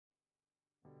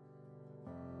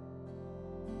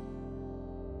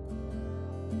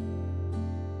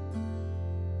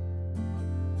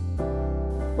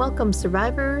Welcome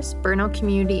survivors, burnout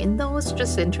community, and those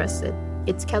just interested.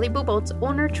 It's Kelly Buboltz,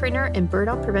 owner, trainer, and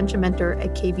burnout prevention mentor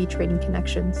at KB Training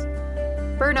Connections.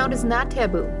 Burnout is not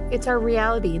taboo. It's our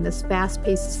reality in this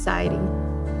fast-paced society.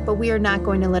 But we are not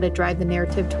going to let it drive the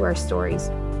narrative to our stories.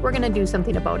 We're going to do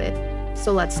something about it.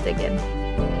 So let's dig in.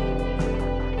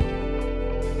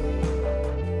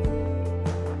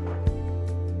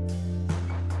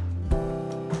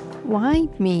 Why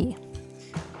me?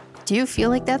 Do you feel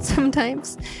like that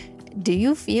sometimes? Do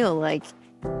you feel like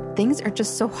things are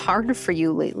just so hard for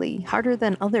you lately, harder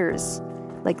than others?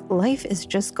 Like life is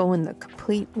just going the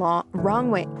complete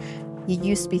wrong way. You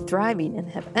used to be thriving and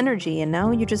have energy, and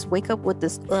now you just wake up with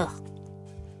this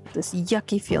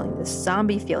yucky feeling, this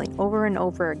zombie feeling over and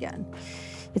over again.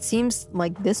 It seems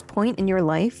like this point in your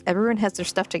life, everyone has their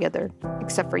stuff together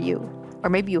except for you. Or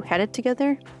maybe you had it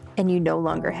together and you no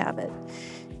longer have it.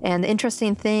 And the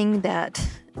interesting thing that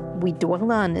we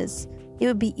dwell on is it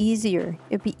would be easier.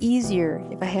 It would be easier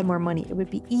if I had more money. It would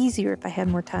be easier if I had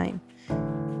more time.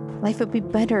 Life would be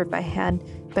better if I had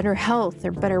better health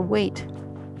or better weight,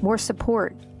 more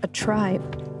support, a tribe,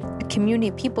 a community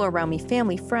of people around me,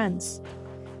 family, friends.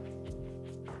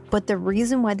 But the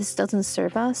reason why this doesn't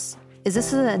serve us is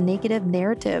this is a negative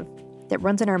narrative that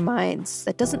runs in our minds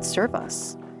that doesn't serve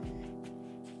us.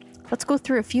 Let's go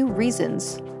through a few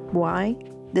reasons why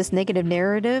this negative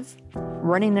narrative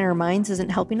running in our minds isn't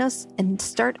helping us and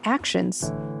start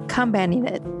actions combating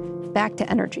it back to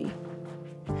energy.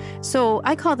 So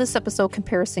I call this episode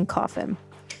Comparison Coffin,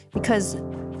 because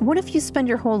what if you spend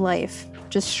your whole life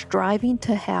just striving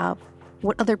to have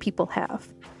what other people have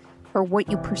or what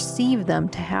you perceive them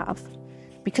to have?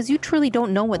 Because you truly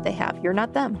don't know what they have. You're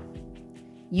not them.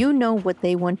 You know what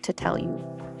they want to tell you.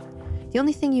 The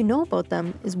only thing you know about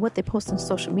them is what they post on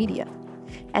social media.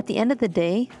 At the end of the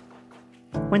day,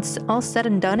 when it's all said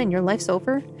and done and your life's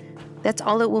over, that's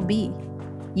all it will be.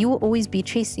 You will always be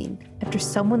chasing after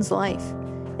someone's life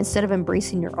instead of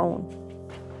embracing your own.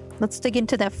 Let's dig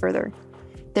into that further.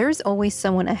 There's always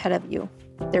someone ahead of you.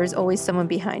 There's always someone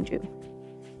behind you.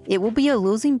 It will be a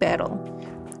losing battle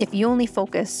if you only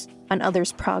focus on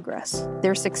others' progress,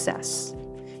 their success.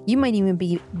 You might even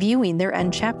be viewing their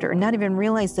end chapter and not even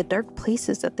realize the dark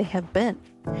places that they have been.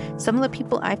 Some of the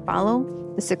people I follow,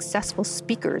 the successful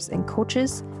speakers and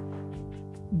coaches,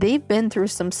 they've been through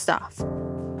some stuff.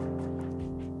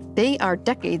 They are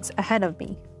decades ahead of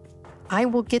me. I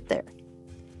will get there.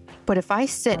 But if I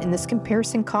sit in this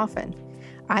comparison coffin,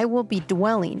 I will be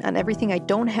dwelling on everything I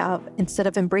don't have instead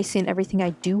of embracing everything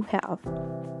I do have.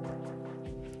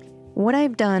 What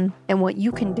I've done and what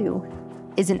you can do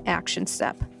is an action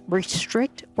step.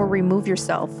 Restrict or remove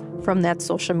yourself from that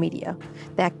social media,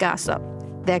 that gossip,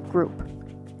 that group.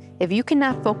 If you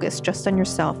cannot focus just on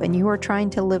yourself and you are trying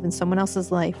to live in someone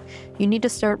else's life, you need to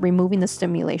start removing the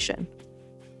stimulation.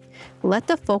 Let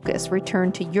the focus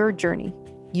return to your journey,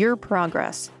 your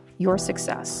progress, your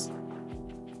success.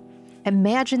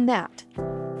 Imagine that.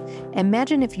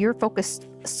 Imagine if you're focused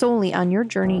solely on your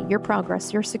journey, your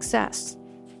progress, your success.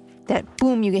 That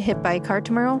boom, you get hit by a car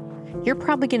tomorrow, you're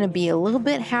probably going to be a little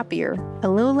bit happier, a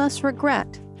little less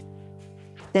regret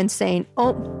than saying,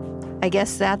 I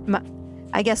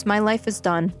guess my life is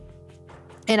done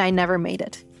and I never made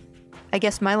it. I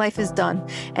guess my life is done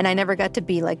and I never got to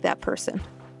be like that person.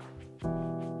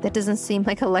 That doesn't seem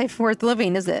like a life worth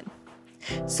living, is it?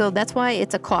 So that's why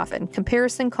it's a coffin.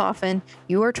 Comparison coffin.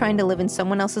 You are trying to live in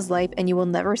someone else's life and you will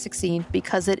never succeed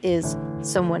because it is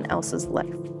someone else's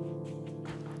life.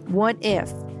 What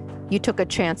if you took a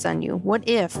chance on you? What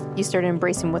if you started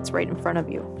embracing what's right in front of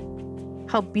you?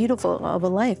 How beautiful of a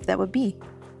life that would be.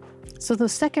 So the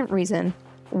second reason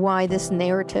why this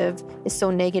narrative is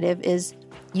so negative is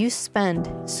you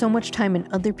spend so much time in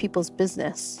other people's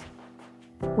business.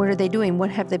 What are they doing? What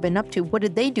have they been up to? What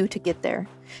did they do to get there?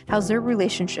 How's their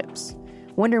relationships?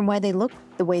 Wondering why they look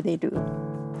the way they do.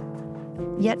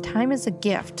 Yet time is a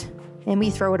gift, and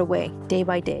we throw it away day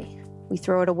by day. We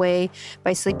throw it away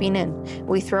by sleeping in.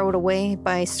 We throw it away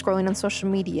by scrolling on social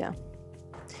media,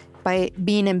 by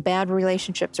being in bad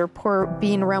relationships or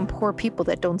being around poor people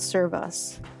that don't serve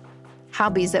us.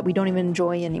 Hobbies that we don't even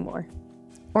enjoy anymore,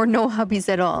 or no hobbies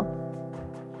at all.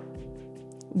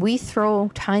 We throw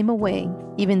time away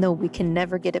even though we can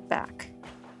never get it back.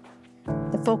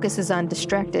 The focus is on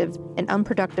distractive and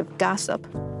unproductive gossip,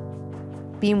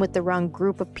 being with the wrong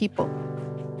group of people,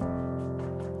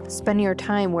 spending your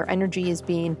time where energy is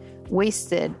being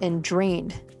wasted and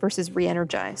drained versus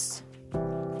re-energized.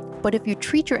 But if you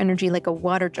treat your energy like a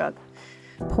water jug,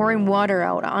 pouring water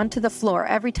out onto the floor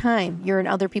every time you're in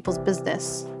other people's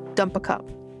business, dump a cup.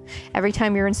 Every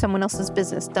time you're in someone else's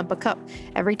business, dump a cup.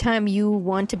 Every time you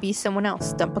want to be someone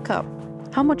else, dump a cup.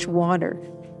 How much water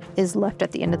is left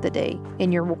at the end of the day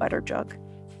in your water jug?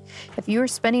 If you're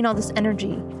spending all this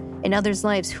energy in others'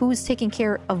 lives, who's taking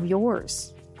care of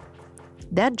yours?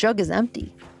 That jug is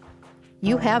empty.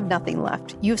 You have nothing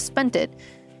left. You've spent it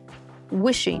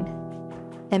wishing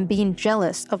and being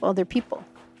jealous of other people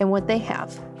and what they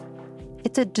have.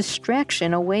 It's a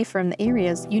distraction away from the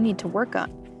areas you need to work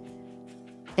on.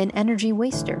 An energy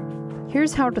waster.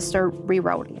 Here's how to start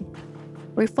rerouting.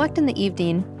 Reflect in the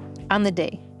evening on the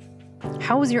day.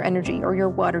 How was your energy or your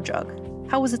water jug?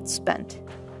 How was it spent?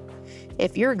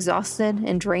 If you're exhausted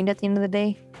and drained at the end of the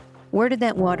day, where did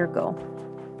that water go?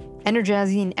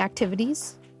 Energizing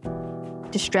activities?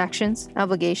 Distractions?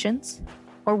 Obligations?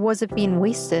 Or was it being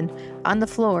wasted on the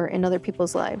floor in other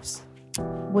people's lives?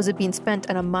 Was it being spent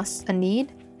on a must, a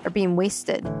need, or being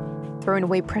wasted, throwing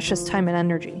away precious time and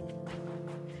energy?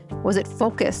 Was it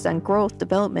focused on growth,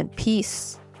 development,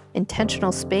 peace,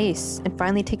 intentional space, and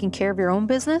finally taking care of your own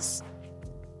business?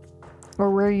 Or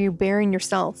were you burying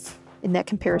yourself in that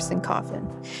comparison coffin?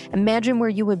 Imagine where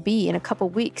you would be in a couple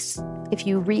weeks if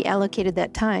you reallocated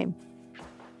that time,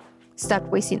 stopped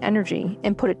wasting energy,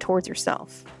 and put it towards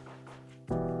yourself.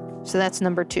 So that's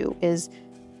number 2, is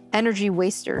energy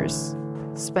wasters,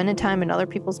 spending time in other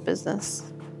people's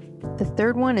business. The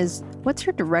third one is, what's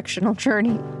your directional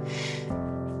journey?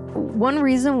 One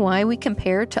reason why we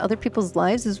compare to other people's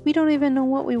lives is we don't even know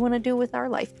what we want to do with our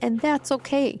life. And that's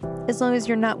okay, as long as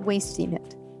you're not wasting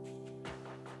it.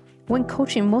 When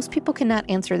coaching, most people cannot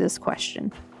answer this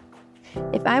question.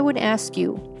 If I would ask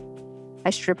you, I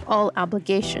strip all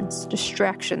obligations,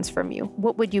 distractions from you,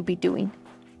 what would you be doing?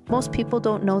 Most people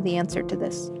don't know the answer to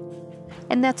this.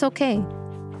 And that's okay.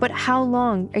 But how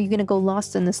long are you going to go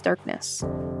lost in this darkness?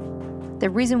 The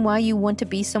reason why you want to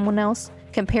be someone else,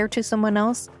 compared to someone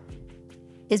else,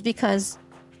 is because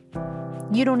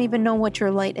you don't even know what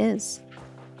your light is.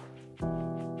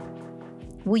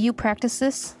 Will you practice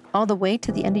this all the way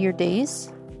to the end of your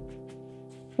days?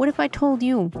 What if I told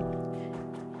you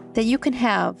that you can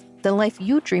have the life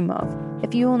you dream of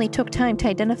if you only took time to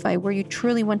identify where you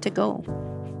truly want to go?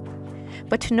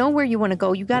 But to know where you want to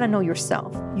go, you got to know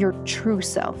yourself, your true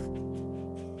self.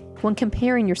 When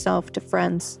comparing yourself to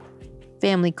friends,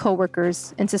 family,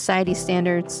 coworkers, and society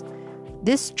standards,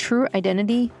 this true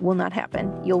identity will not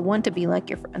happen. You'll want to be like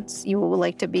your friends. You will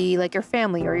like to be like your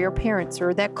family or your parents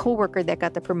or that coworker that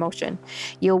got the promotion.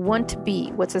 You'll want to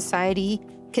be what society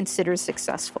considers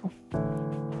successful.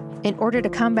 In order to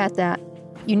combat that,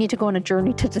 you need to go on a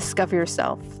journey to discover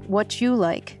yourself, what you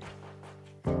like.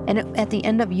 And at the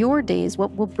end of your days,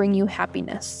 what will bring you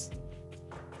happiness?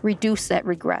 Reduce that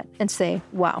regret and say,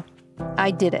 wow,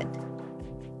 I did it.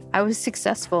 I was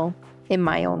successful in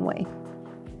my own way.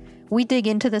 We dig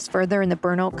into this further in the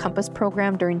Burnout Compass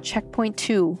program during checkpoint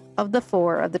 2 of the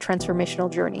 4 of the transformational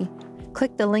journey.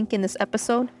 Click the link in this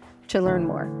episode to learn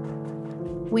more.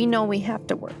 We know we have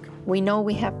to work. We know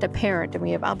we have to parent and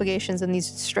we have obligations and these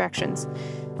distractions.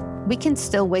 We can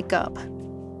still wake up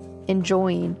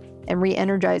enjoying and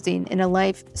re-energizing in a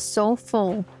life so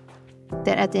full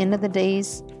that at the end of the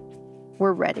days,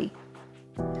 we're ready.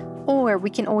 Or we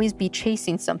can always be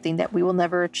chasing something that we will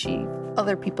never achieve,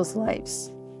 other people's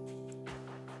lives.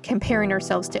 Comparing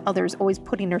ourselves to others, always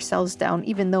putting ourselves down,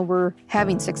 even though we're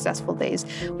having successful days.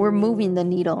 We're moving the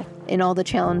needle in all the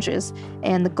challenges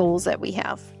and the goals that we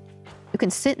have. You can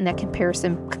sit in that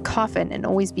comparison coffin and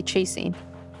always be chasing.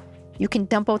 You can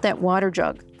dump out that water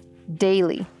jug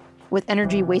daily with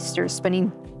energy wasters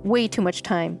spending way too much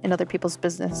time in other people's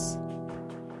business.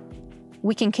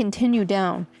 We can continue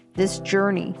down this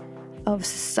journey of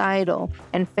societal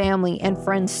and family and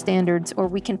friends standards, or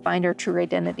we can find our true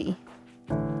identity.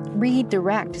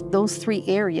 Redirect those 3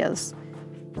 areas,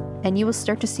 and you will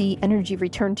start to see energy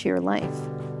return to your life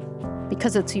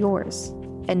because it's yours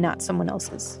and not someone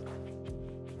else's.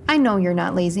 I know you're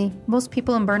not lazy. Most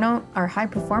people in burnout are high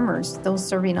performers, those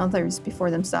serving others before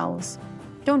themselves.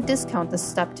 Don't discount this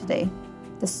step today,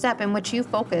 the step in which you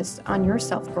focus on your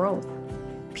self-growth.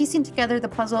 Piecing together the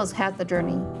puzzle is half the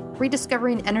journey.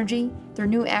 Rediscovering energy through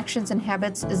new actions and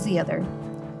habits is the other.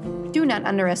 Do not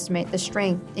underestimate the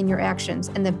strength in your actions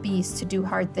and the beast to do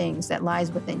hard things that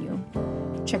lies within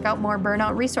you. Check out more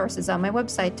burnout resources on my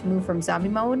website to move from zombie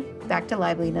mode back to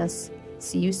liveliness.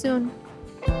 See you soon.